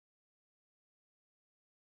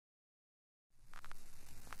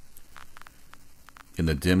In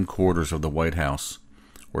the dim corridors of the White House,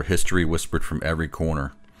 where history whispered from every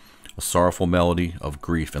corner, a sorrowful melody of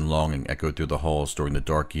grief and longing echoed through the halls during the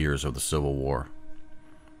dark years of the Civil War.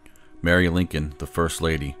 Mary Lincoln, the First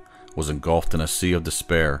Lady, was engulfed in a sea of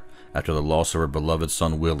despair after the loss of her beloved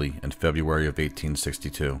son Willie in February of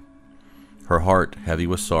 1862. Her heart, heavy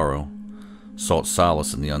with sorrow, sought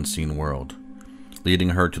solace in the unseen world,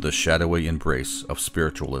 leading her to the shadowy embrace of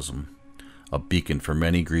spiritualism, a beacon for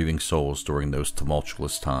many grieving souls during those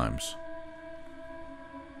tumultuous times.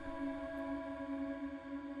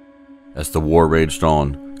 As the war raged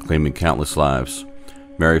on, claiming countless lives,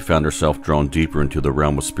 Mary found herself drawn deeper into the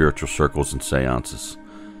realm of spiritual circles and séances,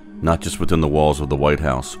 not just within the walls of the White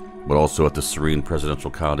House, but also at the serene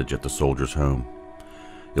presidential cottage at the Soldiers' Home.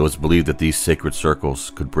 It was believed that these sacred circles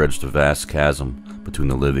could bridge the vast chasm between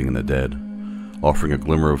the living and the dead, offering a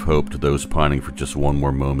glimmer of hope to those pining for just one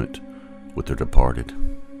more moment with their departed.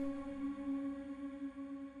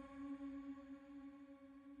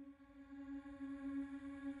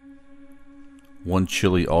 One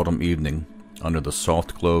chilly autumn evening, under the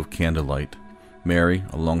soft glow of candlelight, Mary,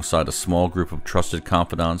 alongside a small group of trusted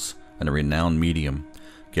confidants and a renowned medium,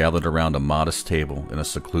 gathered around a modest table in a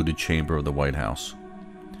secluded chamber of the White House.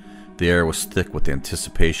 The air was thick with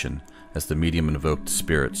anticipation as the medium invoked the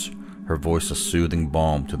spirits, her voice a soothing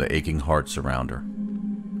balm to the aching hearts around her.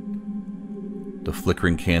 The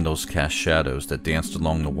flickering candles cast shadows that danced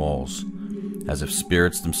along the walls, as if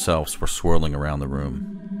spirits themselves were swirling around the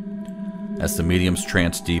room. As the medium's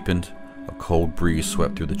trance deepened, a cold breeze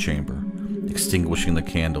swept through the chamber, extinguishing the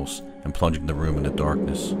candles and plunging the room into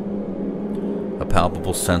darkness. A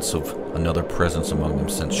palpable sense of another presence among them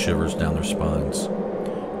sent shivers down their spines.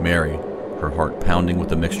 Mary, her heart pounding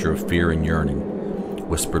with a mixture of fear and yearning,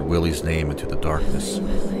 whispered Willie's name into the darkness.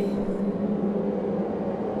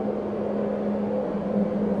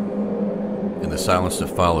 In the silence that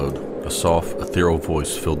followed, a soft, ethereal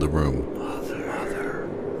voice filled the room. Mother.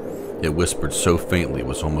 It whispered so faintly it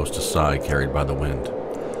was almost a sigh carried by the wind.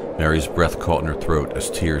 Mary's breath caught in her throat as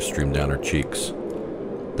tears streamed down her cheeks.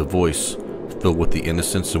 The voice, filled with the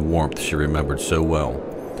innocence and warmth she remembered so well,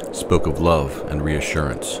 spoke of love and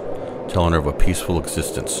reassurance, telling her of a peaceful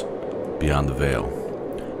existence beyond the veil,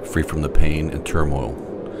 free from the pain and turmoil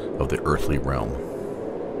of the earthly realm.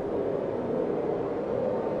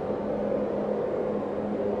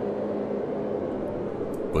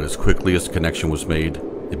 But as quickly as connection was made,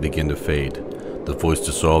 it began to fade, the voice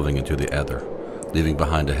dissolving into the ether, leaving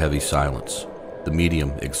behind a heavy silence. The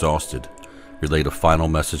medium, exhausted, relayed a final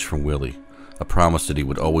message from Willie, a promise that he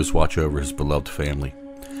would always watch over his beloved family,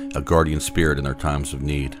 a guardian spirit in their times of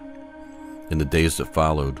need. In the days that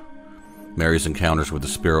followed, Mary's encounters with the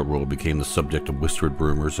spirit world became the subject of whispered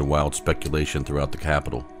rumors and wild speculation throughout the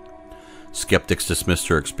capital. Skeptics dismissed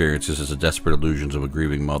her experiences as the desperate illusions of a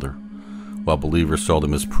grieving mother, while believers saw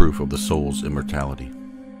them as proof of the soul's immortality.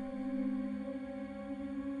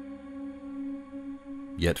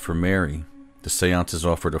 Yet for Mary, the séances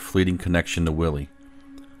offered a fleeting connection to Willie,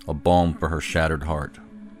 a balm for her shattered heart.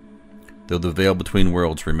 Though the veil between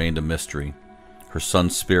worlds remained a mystery, her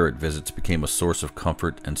son's spirit visits became a source of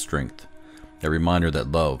comfort and strength, a reminder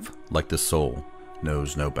that love, like the soul,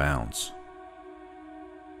 knows no bounds.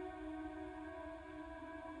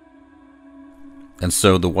 And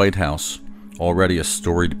so the White House, already a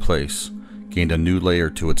storied place, gained a new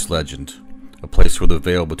layer to its legend, a place where the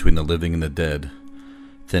veil between the living and the dead,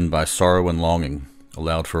 thinned by sorrow and longing,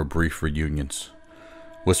 allowed for brief reunions,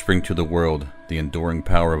 whispering to the world the enduring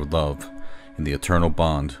power of love and the eternal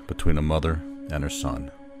bond between a mother and her son.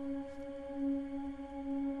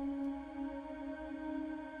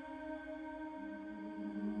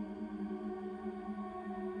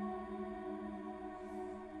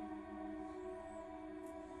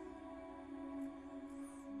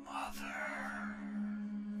 Mother.